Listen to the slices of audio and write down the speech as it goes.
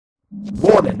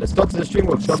Warning, the stunts in the stream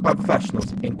were done by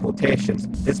professionals, in quotations.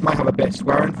 This might have a bit of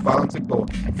swearing, violence and gore,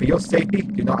 and for your safety,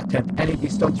 do not attempt any of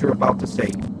these stunts you're about to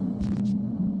see.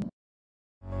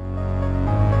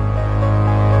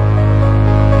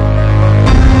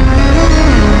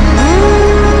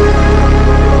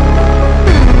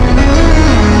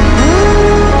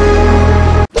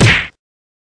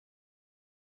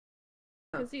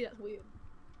 I can see that's weird.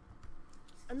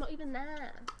 I'm not even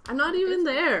there. I'm not even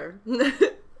there.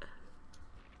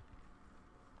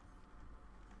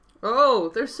 Oh,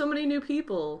 there's so many new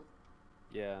people.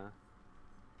 Yeah.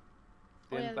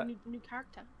 Oh yeah, the new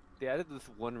character. They added this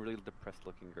one really depressed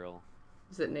looking girl.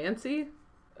 Is it Nancy?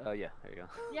 Yeah, there you go.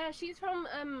 Yeah, she's from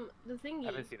the thingy. I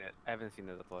haven't seen it. I haven't seen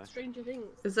it, that's why. Stranger Things.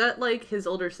 Is that like his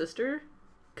older sister?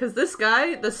 Cause this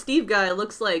guy, the Steve guy,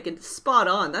 looks like it's spot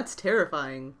on. That's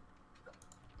terrifying.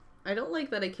 I don't like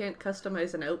that I can't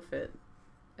customize an outfit.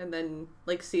 And then,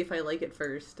 like, see if I like it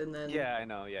first, and then... Yeah, I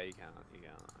know. Yeah, you can. You can.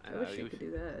 I wish you could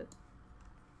do that.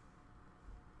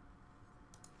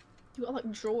 You gotta,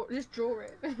 like, just draw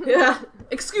it. Yeah.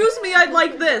 Excuse me, I'd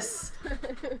like this!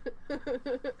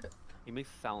 He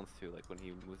makes sounds, too, like, when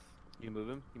he moves... You move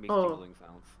him, he makes jingling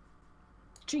sounds.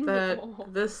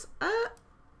 This... I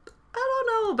don't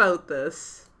know about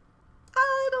this.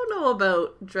 I don't know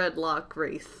about Dreadlock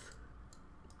Wraith.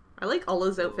 I like all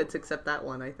his outfits except that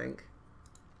one, I think.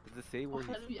 Does it say where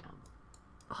he's from?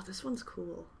 Oh, this one's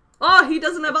cool. Oh, he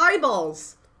doesn't have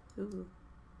eyeballs! Ooh.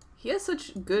 He has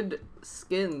such good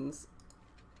skins.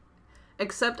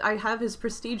 Except I have his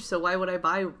prestige, so why would I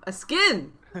buy a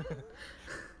skin?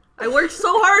 I worked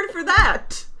so hard for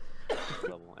that!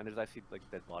 And there's actually, like,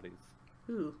 dead bodies.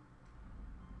 Ooh.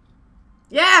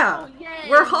 Yeah! Oh, yay!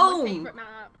 We're My home! favorite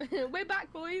map. We're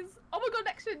back, boys! Oh my god,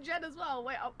 next to Jen as well!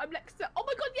 Wait, I'm next to- Oh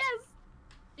my god, yes!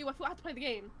 Ew, I thought I had to play the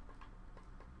game.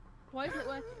 Why isn't it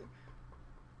working?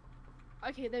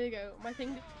 Okay, there we go. My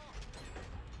thing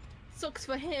sucks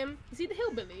for him. Is he the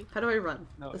hillbilly? How do I run?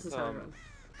 No, this is how I run.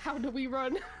 How do we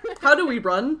run? How do we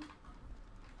run?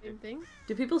 Same thing.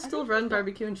 Do people still run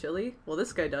barbecue and chili? Well,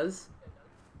 this guy does.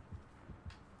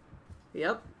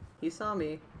 Yep, he saw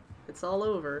me. It's all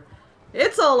over.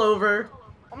 It's all over!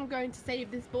 I'm going to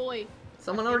save this boy.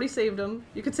 Someone already saved him.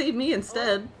 You could save me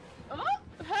instead. Oh!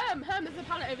 Herm, there's a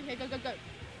pallet over here. Go, go, go.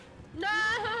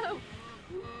 No!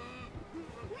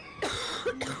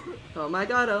 Oh my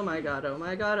god, oh my god, oh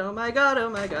my god, oh my god, oh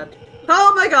my god.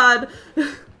 Oh my god!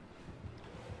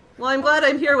 Well, I'm glad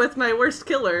I'm here with my worst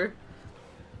killer.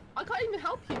 I can't even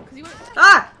help you because you won't.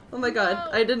 Ah! Oh my god,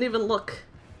 No. I didn't even look.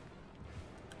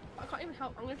 I can't even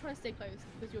help. I'm gonna try and stay close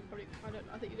because you're probably.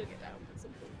 I think you're gonna get down at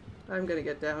some point. I'm gonna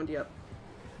get downed, yep.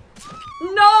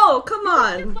 No! Come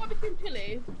on! Barbecue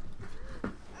chili.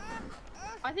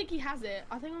 I think he has it.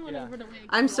 I think I'm gonna run away.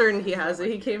 I'm certain he has it.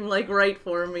 He came, like, right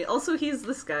for me. Also, he's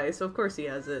this guy, so of course he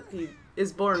has it. He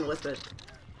is born with it.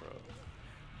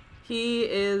 He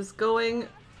is going...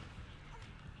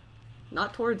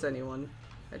 not towards anyone,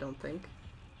 I don't think.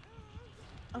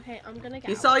 Okay, I'm gonna get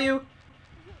He out. saw you!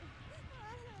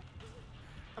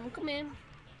 I'm coming.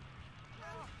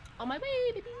 On my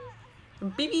way, baby.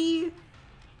 Baby!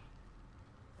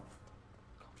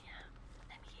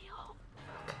 Let me heal.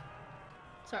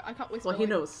 Sorry, I can't whisper. Well, he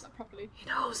knows. Properly. He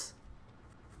knows!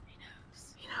 He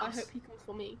knows. He knows. I hope he comes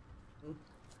for me.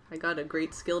 I got a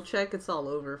great skill check, it's all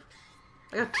over.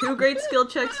 I got 2 great skill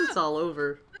checks, it's all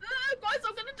over. Guys,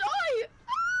 I'm gonna die!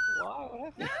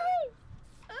 Wow. No!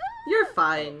 You're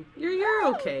fine. You're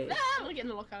okay. No! I'm gonna get in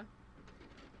the locker.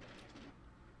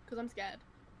 Because I'm scared.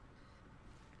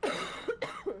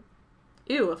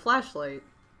 Ew, a flashlight.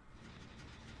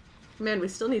 Man, we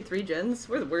still need 3 gens?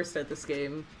 We're the worst at this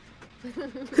game.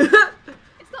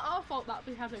 It's not our fault that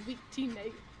we have a weak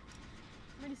teammate.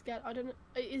 I'm really scared. I don't know.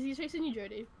 Is he chasing you,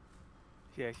 Jody?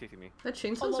 Yeah, he's chasing me. That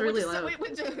chainsaw's Oh, well, really loud.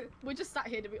 we're just sat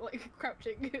here to be like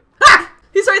crouching. Ah!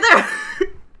 He's right there!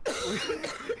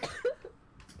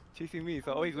 Chasing me,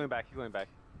 so he's going back, he's going back.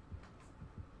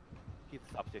 He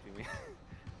stopped chasing me.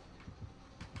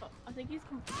 Oh, I think he's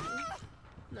come for me.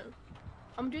 No.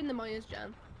 I'm doing the Myers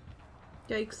jam.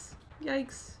 Yikes.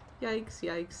 Yikes. Yikes.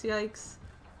 Yikes. Yikes.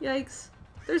 Yikes.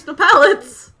 There's no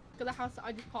pallets! Look at the house that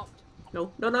I just popped.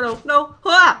 No. No, no, no, no!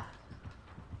 Ah!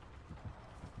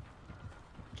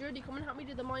 Jody, come and help me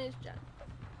do the Myers jam.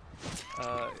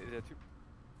 Is that too...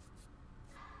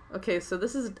 Okay, so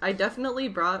this is- I definitely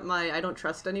brought my I don't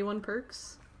trust anyone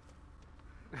perks.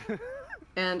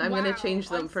 And I'm gonna Wow, change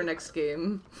them I for see. next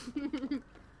game.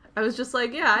 I was just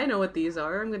like, yeah, I know what these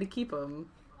are, I'm gonna keep them.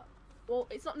 Well,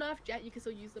 it's not nerfed yet, you can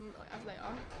still use them like, as they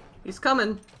are. He's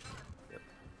coming!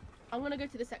 I'm gonna go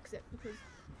to this exit because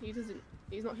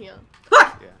he's not here.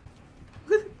 Ah!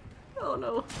 Yeah. Oh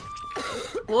no.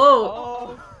 Whoa.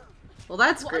 Oh. Well,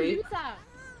 that's What great. is that?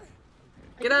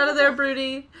 Get out of there,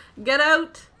 Broody. Get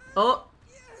out. Oh,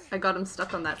 I got him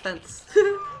stuck on that fence.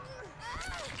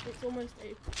 It's almost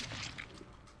open.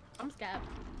 I'm scared.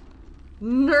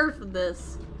 Nerf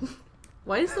this.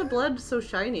 Why is the blood so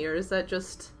shiny, or is that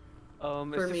just for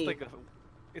It's just me? like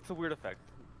it's a weird effect.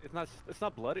 It's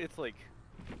not blood. It's like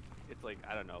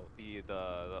I don't know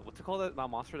the what's it called, that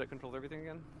monster that controls everything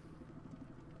again?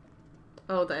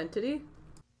 Oh, the entity?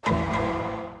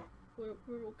 We're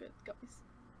all good, guys.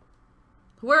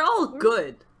 We're all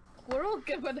good. We're all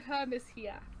good when Herm's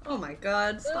here. Oh my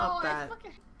god, stop Oh, that.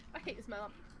 I hate this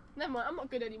map. Never mind, I'm not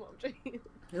good anymore. I'm joking.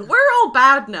 We're all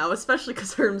bad now, especially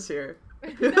because Herm's here.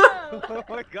 No. Oh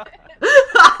my god.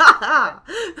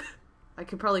 I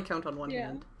could probably count on one Yeah.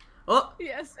 hand. Oh!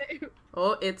 Yeah, same.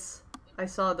 Oh, I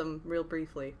saw them real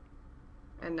briefly.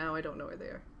 And now I don't know where they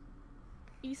are.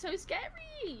 He's so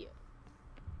scary.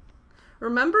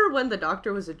 Remember when the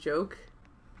doctor was a joke?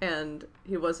 And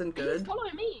he wasn't He's good?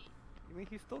 following me. I mean,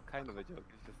 he's still kind of a joke.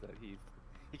 It's just that he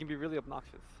can be really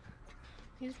obnoxious.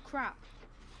 He's crap.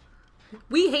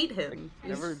 We hate him. Like,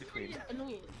 never in He's between. really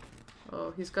annoying.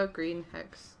 Oh, he's got green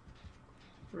hex.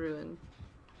 Ruin.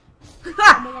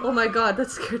 God. Oh my god,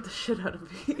 that scared the shit out of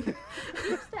me.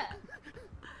 Who's that?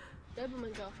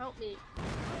 Doberman girl, help me.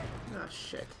 Oh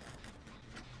shit.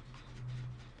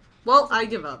 Well, I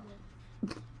give up.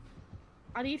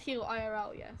 I need heal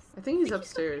IRL, yes. I think he's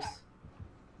upstairs.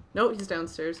 No, he's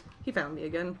downstairs. He found me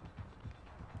again.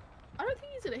 I don't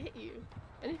think he's gonna hit you.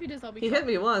 And if he does, I'll be He hit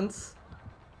me once.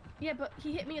 Yeah, but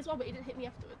he hit me as well, but he didn't hit me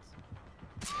afterwards.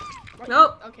 Right,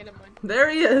 Nope. Okay, never mind. There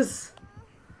he is.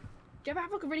 Do you ever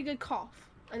have like a really good cough?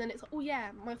 And then it's like, oh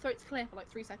yeah, my throat's clear for like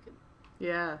 3 seconds.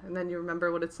 Yeah, and then you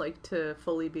remember what it's like to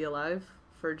fully be alive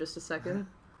for just a second.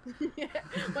 Yeah,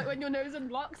 like when your nose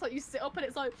unblocks, like you sit up and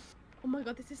it's like, oh my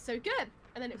god, this is so good.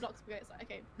 And then it blocks again, it's like,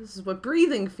 okay. This is what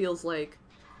breathing feels like.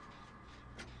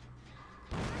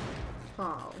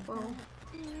 Oh, well.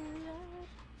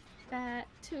 Back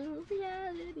to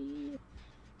reality.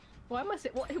 Why am I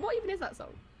sitting? What even is that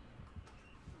song?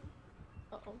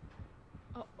 Uh-oh.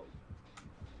 Uh-oh.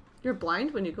 You're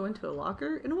blind when you go into a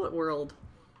locker? In what world?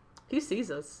 He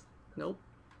sees us. Nope.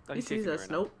 Oh, He he's sees chasing me us.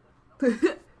 right now.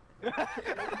 Nope.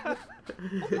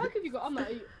 What bag have you got on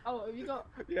that? Oh, have you got...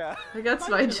 Yeah. I got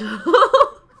Why Spy you-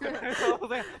 I was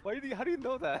like, how do you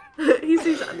know that? He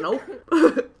sees us. Nope.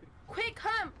 Quick,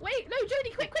 wait, no,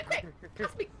 Jody, quick.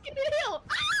 Pass me, give me a heal.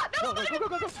 Ah, no, I'm not even...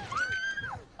 Go.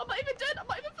 I'm not even dead, I'm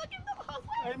not even fucking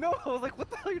halfway. I know. I was like, what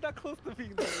the hell? You're not close to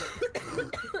being there.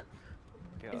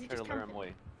 Okay, I'll he try to just lure him camping?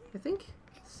 away. I think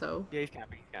so. Yeah, he's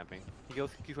camping.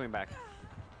 He's going back.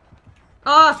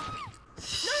 Ah!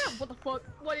 No, what the fuck?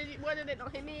 Why did it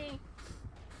not hit me?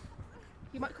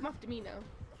 He might come after me now.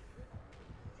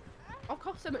 I'll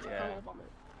cough so much I Yeah. can't vomit.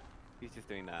 He's just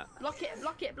doing that. Block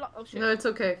it, block. Oh shit. No, it's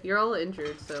okay. You're all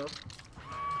injured, so.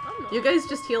 I'm not. You guys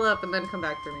just heal up and then come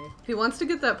back for me. He wants to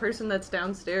get that person that's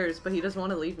downstairs, but he doesn't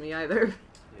want to leave me either.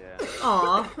 Yeah.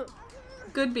 Aw.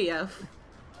 Good BF.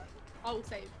 I will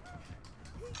save.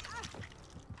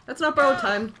 That's not borrowed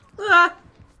time. Ah!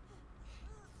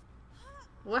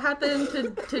 What happened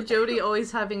to Jody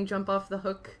always having jump off the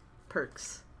hook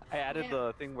perks? I added Yeah.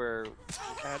 the thing where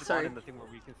Sorry. the thing where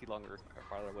we can see longer or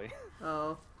farther away.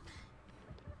 Oh.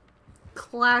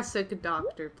 Classic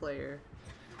doctor player.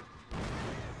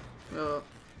 Oh,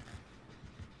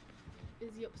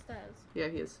 Is he upstairs? yeah,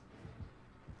 he is.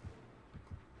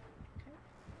 Okay.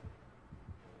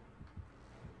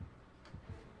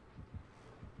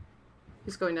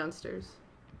 He's going downstairs.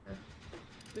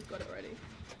 We've got it already.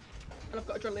 And I've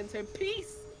got adrenaline, so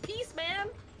peace! Peace, man!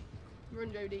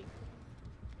 Run, Jody.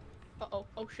 Uh-oh.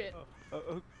 Oh, shit.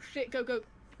 Oh. Shit, go.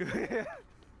 Yeah.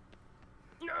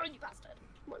 No, you bastard!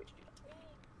 Why would you do that to me?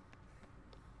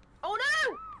 Oh,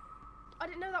 no! I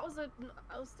didn't know that was a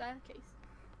staircase.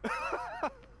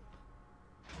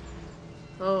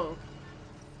 Oh.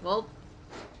 Well,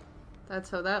 that's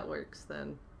how that works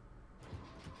then.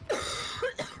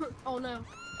 Oh, no.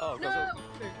 Oh, No!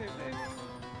 go.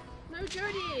 No,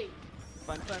 Jody!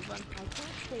 Fun. I can't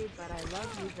say, but I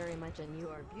love you very much, and you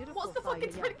are beautiful. What's the fucking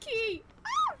Fire. sprint key?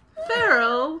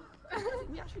 Pharaoh!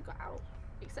 We actually got out.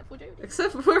 Except for Jody.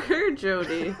 Except for her,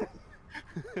 Jody.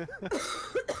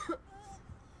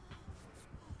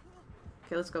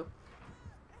 Okay, let's go.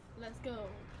 Let's go.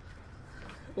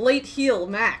 Late heal,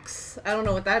 max. I don't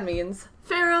know what that means.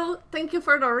 Pharaoh, thank you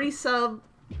for the resub.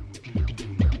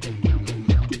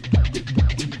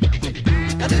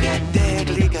 Not to get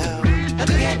deadly go. Not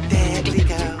to get deadly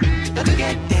go. Not to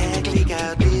get deadly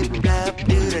go. Deep love,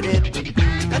 do the dip.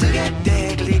 Not to get